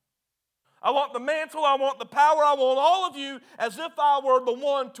mantle. I want the mantle, I want the power, I want all of you as if I were the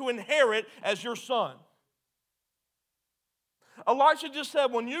one to inherit as your son. Elisha just said,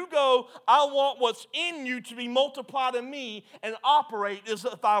 when you go, I want what's in you to be multiplied in me and operate as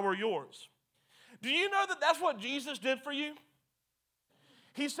if I were yours. Do you know that that's what Jesus did for you?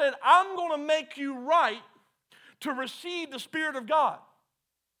 He said, I'm going to make you right to receive the Spirit of God.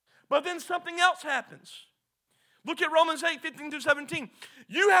 But then something else happens. Look at Romans 8, 15 through 17.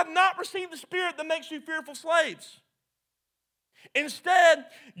 You have not received the Spirit that makes you fearful slaves. Instead,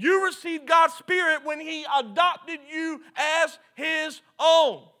 you received God's Spirit when He adopted you as His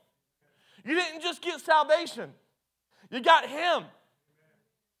own. You didn't just get salvation. You got Him.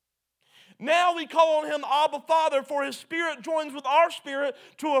 Now we call on Him Abba Father, for His Spirit joins with our spirit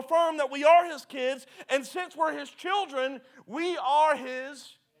to affirm that we are His kids. And since we're His children, we are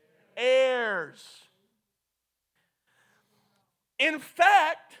His heirs. In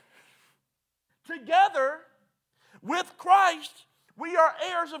fact, together with Christ, we are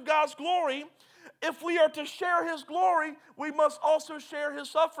heirs of God's glory. If we are to share His glory, we must also share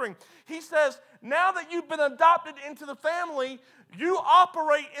His suffering. He says, now that you've been adopted into the family, you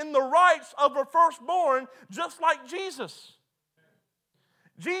operate in the rights of a firstborn just like Jesus.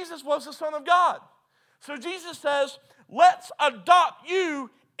 Jesus was the Son of God. So Jesus says, let's adopt you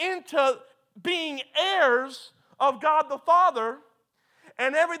into being heirs of God the Father,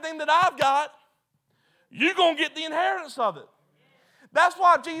 and everything that I've got, you're going to get the inheritance of it. That's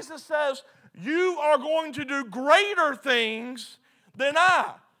why Jesus says, you are going to do greater things than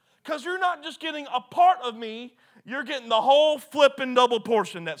I. Because you're not just getting a part of me, you're getting the whole flipping double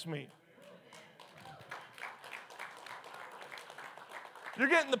portion that's me. You're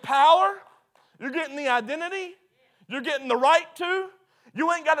getting the power, you're getting the identity, you're getting the right to.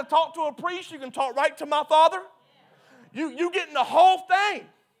 You ain't got to talk to a priest, you can talk right to my Father. You getting the whole thing.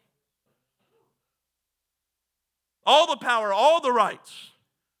 All the power, all the rights.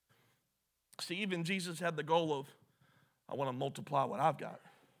 See, even Jesus had the goal of, I want to multiply what I've got.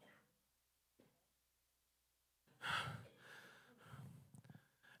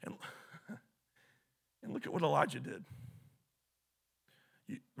 And look at what Elijah did.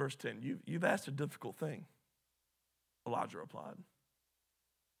 Verse 10, you've asked a difficult thing, Elijah replied.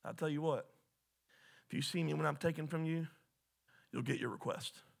 I'll tell you what, if you see me when I'm taken from you, you'll get your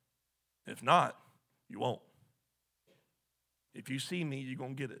request. If not, you won't. If you see me, you're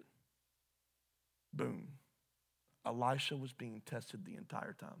going to get it. Boom. Elisha was being tested the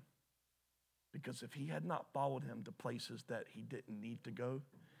entire time. Because if he had not followed him to places that he didn't need to go,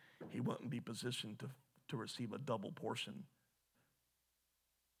 he wouldn't be positioned to receive a double portion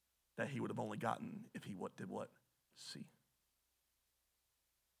that he would have only gotten if he did what? See.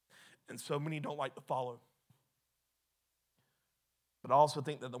 And so many don't like to follow. But I also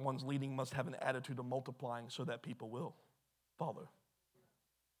think that the ones leading must have an attitude of multiplying so that people will follow.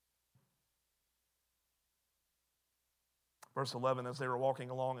 Verse 11, as they were walking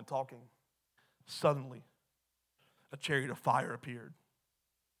along and talking, suddenly a chariot of fire appeared,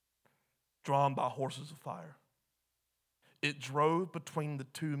 drawn by horses of fire. It drove between the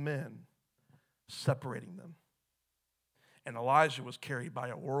two men, separating them. And Elijah was carried by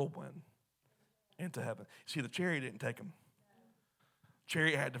a whirlwind into heaven. See, the chariot didn't take him.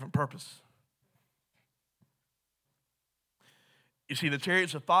 Chariot had a different purpose. You see, the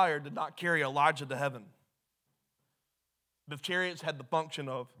chariots of fire did not carry Elijah to heaven. The chariots had the function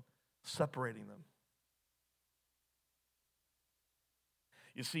of separating them.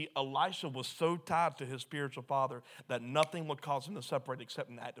 You see, Elisha was so tied to his spiritual father that nothing would cause him to separate except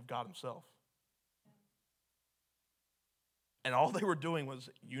an act of God himself. And all they were doing was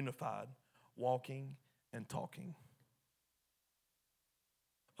unified, walking and talking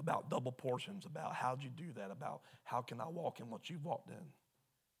about double portions, about how'd you do that, about how can I walk in what you've walked in.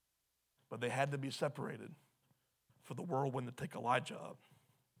 But they had to be separated for the whirlwind to take Elijah up.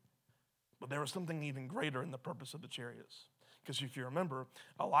 But there was something even greater in the purpose of the chariots. Because if you remember,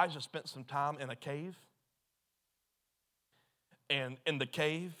 Elijah spent some time in a cave. And in the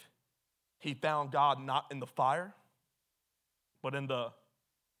cave, he found God not in the fire, but in the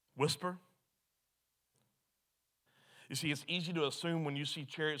whisper. You see, it's easy to assume when you see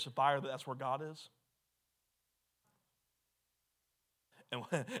chariots of fire that that's where God is.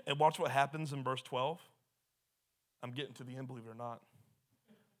 And watch what happens in verse 12. I'm getting to the end, believe it or not.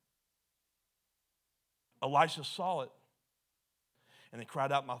 Elisha saw it. And he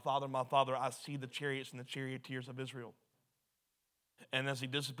cried out, my father, I see the chariots and the charioteers of Israel. And as he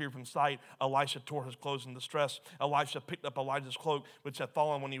disappeared from sight, Elisha tore his clothes in distress. Elisha picked up Elijah's cloak, which had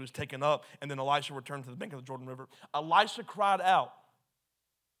fallen when he was taken up. And then Elisha returned to the bank of the Jordan River. Elisha cried out.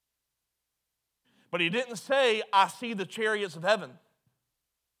 But he didn't say, I see the chariots of heaven.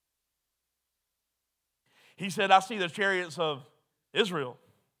 He said, I see the chariots of Israel.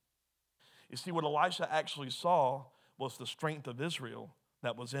 You see, what Elisha actually saw was the strength of Israel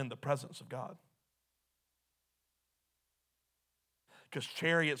that was in the presence of God. Because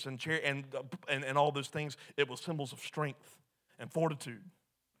chariots and all those things, it was symbols of strength and fortitude.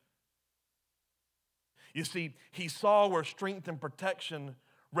 You see, he saw where strength and protection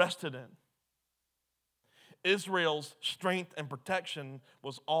rested in. Israel's strength and protection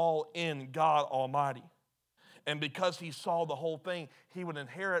was all in God Almighty. And because he saw the whole thing, he would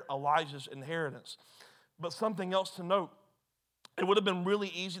inherit Elijah's inheritance. But something else to note, it would have been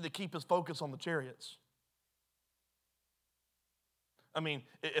really easy to keep his focus on the chariots. I mean,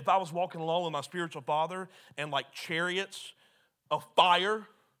 if I was walking along with my spiritual father and like chariots of fire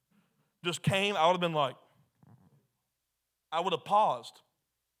just came, I would have been like, I would have paused.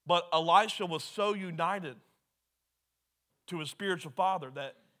 But Elisha was so united to his spiritual father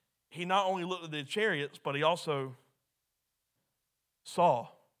that he not only looked at the chariots, but he also saw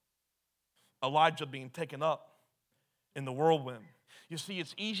Elijah being taken up in the whirlwind. You see,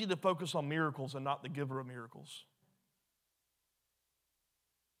 it's easy to focus on miracles and not the giver of miracles.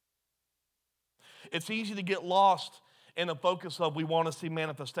 It's easy to get lost in the focus of we want to see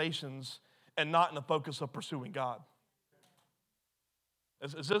manifestations and not in the focus of pursuing God.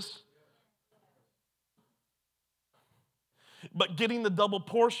 Is this? But getting the double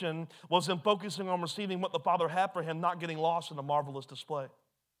portion was in focusing on receiving what the Father had for him, not getting lost in a marvelous display.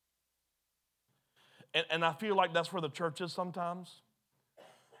 And I feel like that's where the church is sometimes.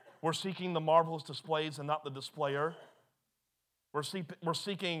 We're seeking the marvelous displays and not the displayer. We're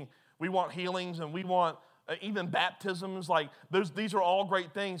seeking, we want healings and we want even baptisms. Like these are all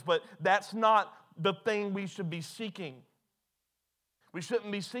great things, but that's not the thing we should be seeking. We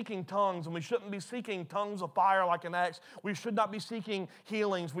shouldn't be seeking tongues, and we shouldn't be seeking tongues of fire like an axe. We should not be seeking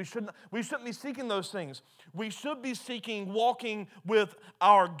healings. We shouldn't be seeking those things. We should be seeking walking with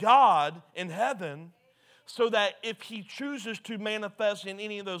our God in heaven so that if he chooses to manifest in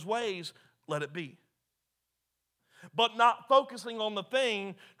any of those ways, let it be. But not focusing on the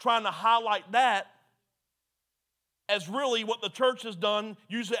thing, trying to highlight that as really what the church has done,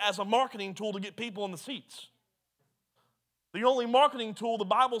 use it as a marketing tool to get people in the seats. The only marketing tool the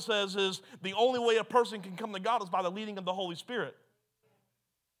Bible says is the only way a person can come to God is by the leading of the Holy Spirit.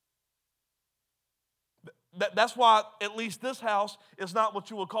 That's why at least this house is not what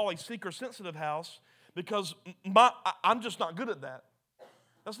you would call a seeker-sensitive house, because I'm just not good at that.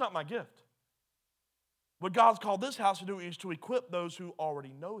 That's not my gift. What God's called this house to do is to equip those who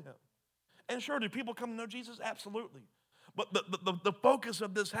already know him. And sure, do people come to know Jesus? Absolutely. But the focus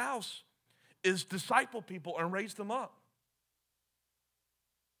of this house is disciple people and raise them up.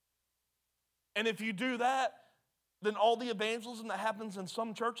 And if you do that, then all the evangelism that happens in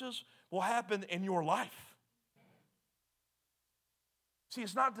some churches will happen in your life. See,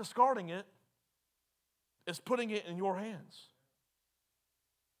 it's not discarding it. It's putting it in your hands.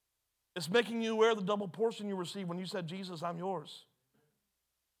 It's making you aware of the double portion you received when you said, Jesus, I'm yours.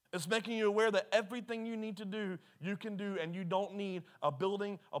 It's making you aware that everything you need to do, you can do, and you don't need a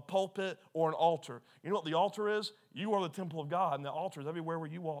building, a pulpit, or an altar. You know what the altar is? You are the temple of God, and the altar is everywhere where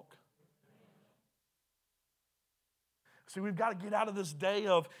you walk. See, we've got to get out of this day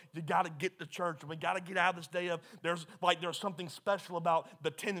of you got to get to church. And we got to get out of this day of there's something special about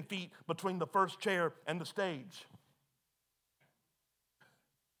the 10 feet between the first chair and the stage.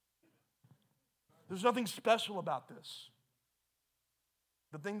 There's nothing special about this.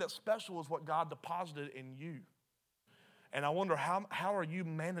 The thing that's special is what God deposited in you. And I wonder, how are you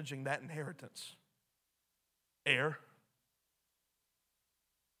managing that inheritance? Air.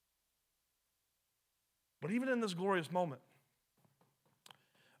 But even in this glorious moment,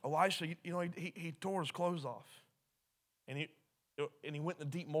 Elisha, he tore his clothes off. And he went in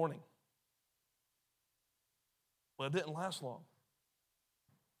the deep mourning. Well, it didn't last long.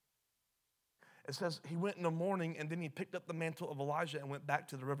 It says he went in the morning and then he picked up the mantle of Elijah and went back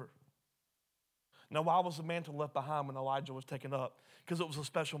to the river. Now, why was the mantle left behind when Elijah was taken up? Because it was a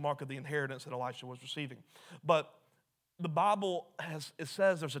special mark of the inheritance that Elisha was receiving. But the Bible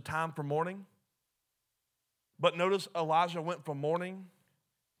says there's a time for mourning. But notice Elijah went from mourning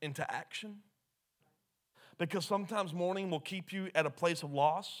into action. Because sometimes mourning will keep you at a place of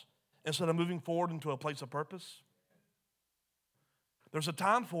loss instead of moving forward into a place of purpose. There's a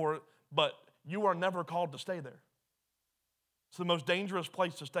time for it, but you are never called to stay there. It's the most dangerous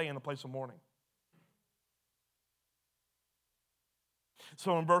place to stay, in a place of mourning.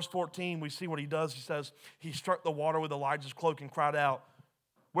 So in verse 14, we see what he does. He says, he struck the water with Elijah's cloak and cried out,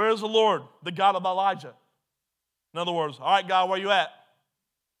 "Where is the Lord, the God of Elijah?" In other words, all right, God, where you at?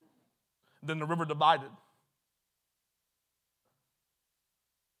 Then the river divided.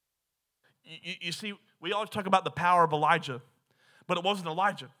 You see, we always talk about the power of Elijah, but it wasn't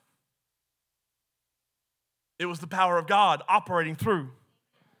Elijah. It was the power of God operating through.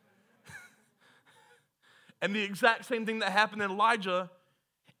 And the exact same thing that happened in Elijah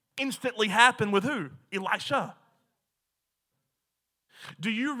instantly happened with who? Elisha.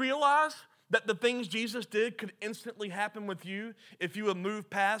 Do you realize that the things Jesus did could instantly happen with you if you would move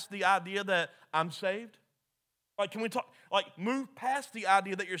past the idea that I'm saved? Like, can we talk, move past the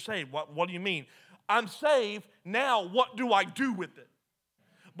idea that you're saved? What do you mean? I'm saved, now what do I do with it?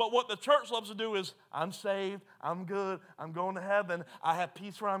 But what the church loves to do is, I'm saved, I'm good, I'm going to heaven, I have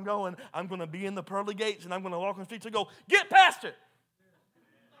peace where I'm going, I'm going to be in the pearly gates, and I'm going to walk on the streets and go, get past it.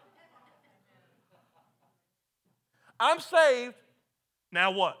 I'm saved,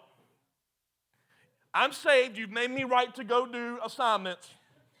 now what? I'm saved, you've made me right to go do assignments.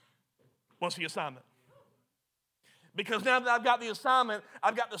 What's the assignment? Because now that I've got the assignment,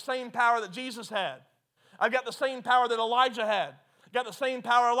 I've got the same power that Jesus had. I've got the same power that Elijah had. I've got the same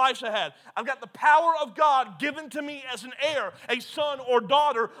power Elisha had. I've got the power of God given to me as an heir, a son or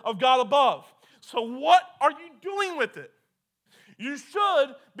daughter of God above. So what are you doing with it? You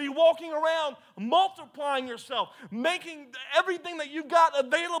should be walking around multiplying yourself, making everything that you've got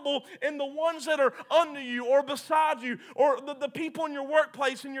available in the ones that are under you or beside you or the people in your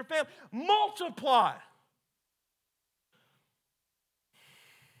workplace and your family. Multiply.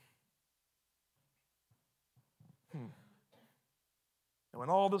 And when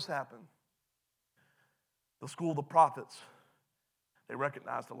all this happened, the school of the prophets, they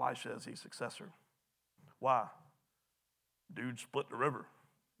recognized Elisha as his successor. Why? Dude split the river.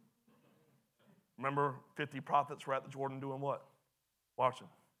 Remember, 50 prophets were at the Jordan doing what? Watching.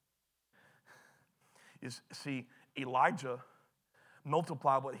 You see, Elijah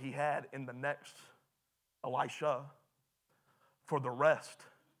multiplied what he had in the next Elisha for the rest.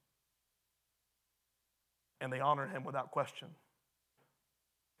 And they honored him without question.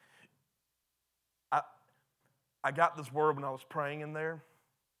 I got this word when I was praying in there.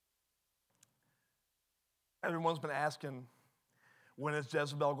 Everyone's been asking, when is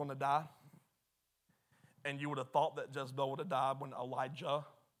Jezebel going to die? And you would have thought that Jezebel would have died when Elijah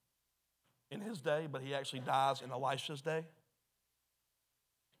in his day, but he actually dies in Elisha's day.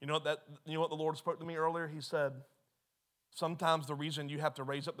 You know what the Lord spoke to me earlier? He said, sometimes the reason you have to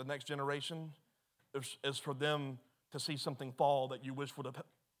raise up the next generation is for them to see something fall that you wish would have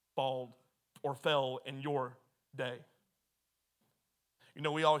fallen or fell in your day. You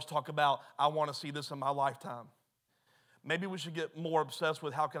know, we always talk about, I want to see this in my lifetime. Maybe we should get more obsessed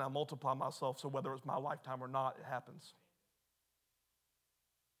with how can I multiply myself so whether it's my lifetime or not, it happens.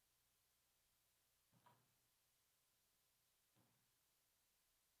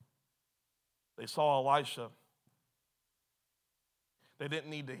 They saw Elisha. They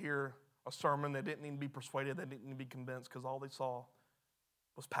didn't need to hear a sermon. They didn't need to be persuaded. They didn't need to be convinced because all they saw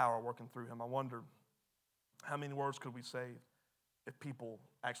was power working through him. I wonder how many words could we say if people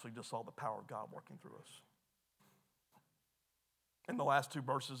actually just saw the power of God working through us. In the last two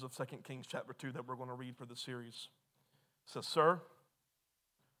verses of 2 Kings chapter 2 that we're going to read for this series, it says, Sir,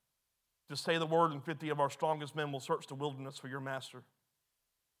 just say the word and 50 of our strongest men will search the wilderness for your master.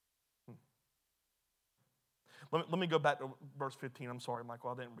 Let me go back to verse 15. I'm sorry,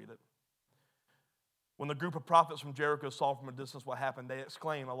 Michael, I didn't read it. When the group of prophets from Jericho saw from a distance what happened, they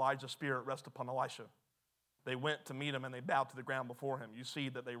exclaimed, Elijah's spirit rest upon Elisha. They went to meet him and they bowed to the ground before him. You see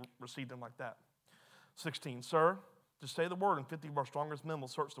that they received him like that. 16, Sir, just say the word and 50 of our strongest men will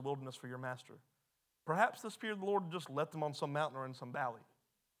search the wilderness for your master. Perhaps the Spirit of the Lord just left them on some mountain or in some valley.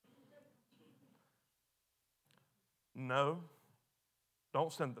 No,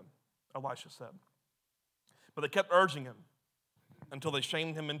 don't send them, Elisha said. But they kept urging him until they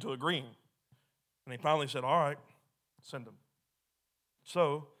shamed him into agreeing. And he finally said, all right, send him.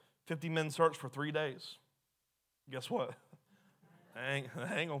 So 50 men searched for 3 days. Guess what? They ain't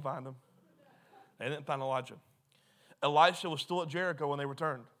going to find him. They didn't find Elijah. Elisha was still at Jericho when they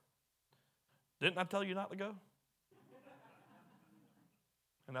returned. Didn't I tell you not to go?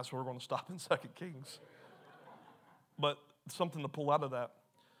 And that's where we're going to stop in 2 Kings. But something to pull out of that.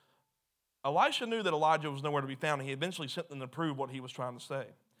 Elisha knew that Elijah was nowhere to be found, and he eventually sent them to prove what he was trying to say.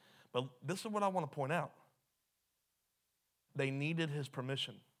 But this is what I want to point out. They needed his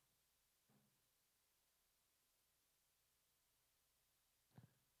permission.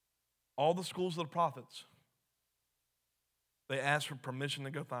 All the schools of the prophets, they asked for permission to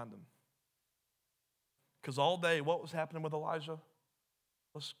go find him. Because all day, what was happening with Elijah?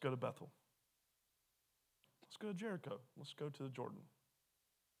 Let's go to Bethel. Let's go to Jericho. Let's go to the Jordan.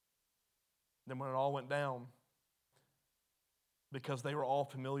 Then when it all went down, because they were all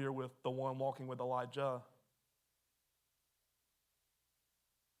familiar with the one walking with Elijah,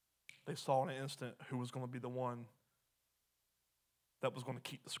 they saw in an instant who was going to be the one that was going to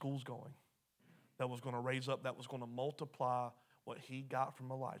keep the schools going, that was going to raise up, that was going to multiply what he got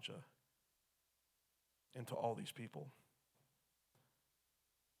from Elijah into all these people.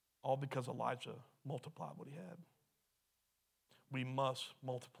 All because Elijah multiplied what he had. We must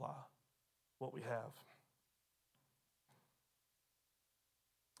multiply what we have.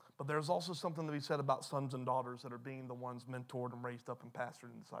 But there's also something to be said about sons and daughters that are being the ones mentored and raised up and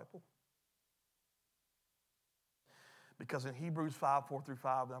pastored and discipled. Because in Hebrews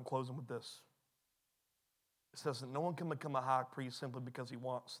 5:4-5, and I'm closing with this, it says that no one can become a high priest simply because he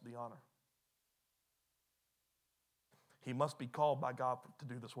wants the honor. He must be called by God to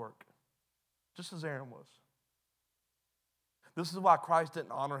do this work, just as Aaron was. This is why Christ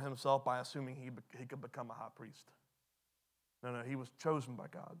didn't honor himself by assuming he could become a high priest. No, he was chosen by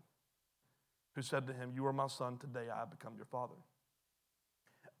God, who said to him, you are my son, today I have become your father.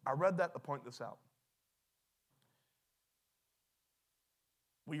 I read that to point this out.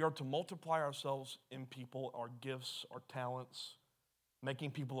 We are to multiply ourselves in people, our gifts, our talents,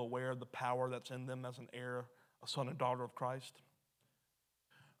 making people aware of the power that's in them as an heir, a son and daughter of Christ.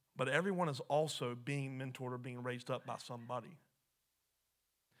 But everyone is also being mentored or being raised up by somebody.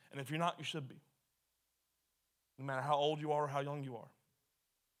 And if you're not, you should be. No matter how old you are or how young you are.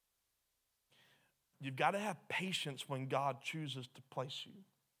 You've got to have patience when God chooses to place you.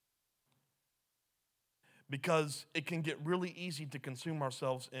 Because it can get really easy to consume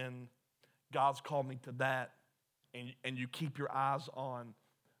ourselves in God's called me to that, and you keep your eyes on,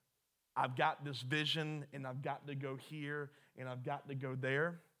 I've got this vision, and I've got to go here, and I've got to go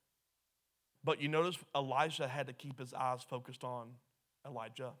there. But you notice Elijah had to keep his eyes focused on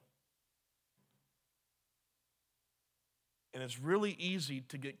Elijah. And it's really easy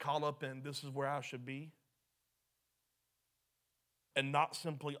to get caught up in this is where I should be, and not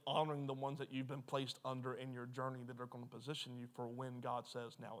simply honoring the ones that you've been placed under in your journey that are going to position you for when God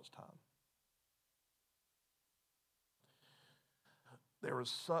says, now it's time. There is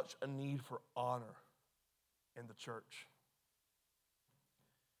such a need for honor in the church.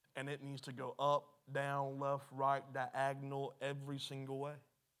 And it needs to go up, down, left, right, diagonal, every single way.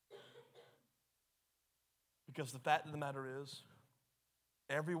 Because the fact of the matter is,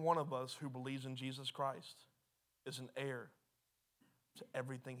 every one of us who believes in Jesus Christ is an heir to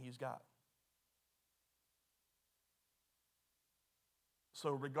everything he's got.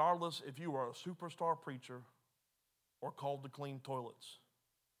 So regardless if you are a superstar preacher or called to clean toilets,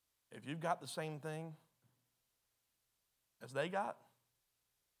 if you've got the same thing as they got,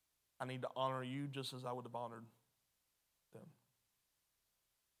 I need to honor you just as I would have honored them.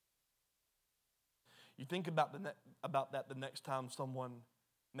 You think about about that the next time someone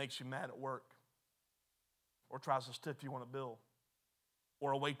makes you mad at work, or tries to stiff you on a bill,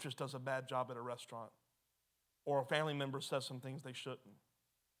 or a waitress does a bad job at a restaurant, or a family member says some things they shouldn't.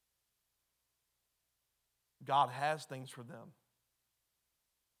 God has things for them.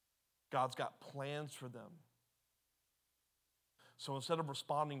 God's got plans for them. So instead of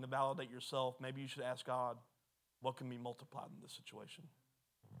responding to validate yourself, maybe you should ask God, what can be multiplied in this situation?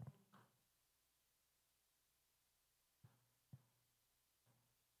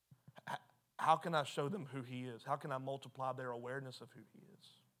 How can I show them who He is? How can I multiply their awareness of who He is?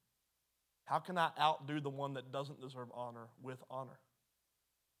 How can I outdo the one that doesn't deserve honor with honor?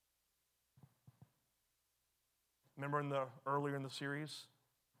 Remember earlier in the series,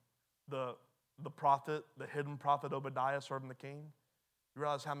 the prophet, the hidden prophet Obadiah serving the king? You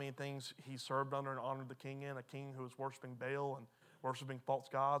realize how many things he served under and honored the king in? A king who was worshiping Baal and worshiping false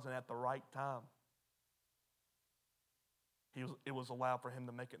gods, and at the right time, it was allowed for him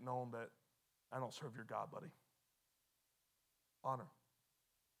to make it known that I don't serve your God, buddy. Honor.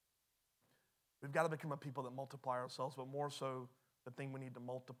 We've got to become a people that multiply ourselves, but more so, the thing we need to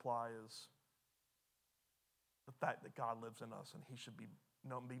multiply is the fact that God lives in us and He should be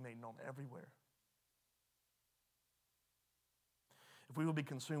made known everywhere. If we will be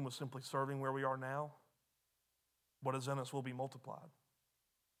consumed with simply serving where we are now, what is in us will be multiplied.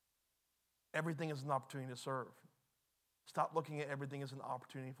 Everything is an opportunity to serve. Stop looking at everything as an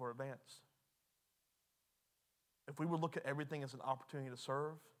opportunity for advance. If we would look at everything as an opportunity to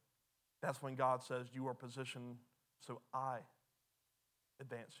serve, that's when God says, you are positioned so I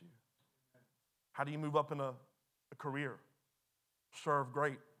advance you. How do you move up in a career? Serve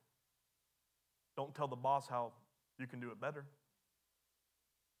great. Don't tell the boss how you can do it better.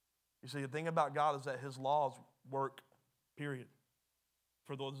 You see, the thing about God is that His laws work, period,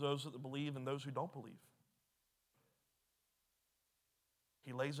 for those that believe and those who don't believe.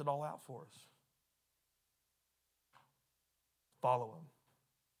 He lays it all out for us. Follow Him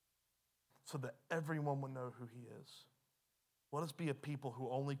so that everyone will know who He is. Let us be a people who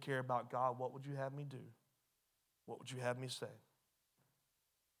only care about God. What would you have me do? What would you have me say?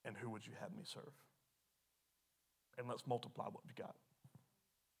 And who would you have me serve? And let's multiply what we got.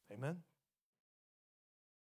 Amen.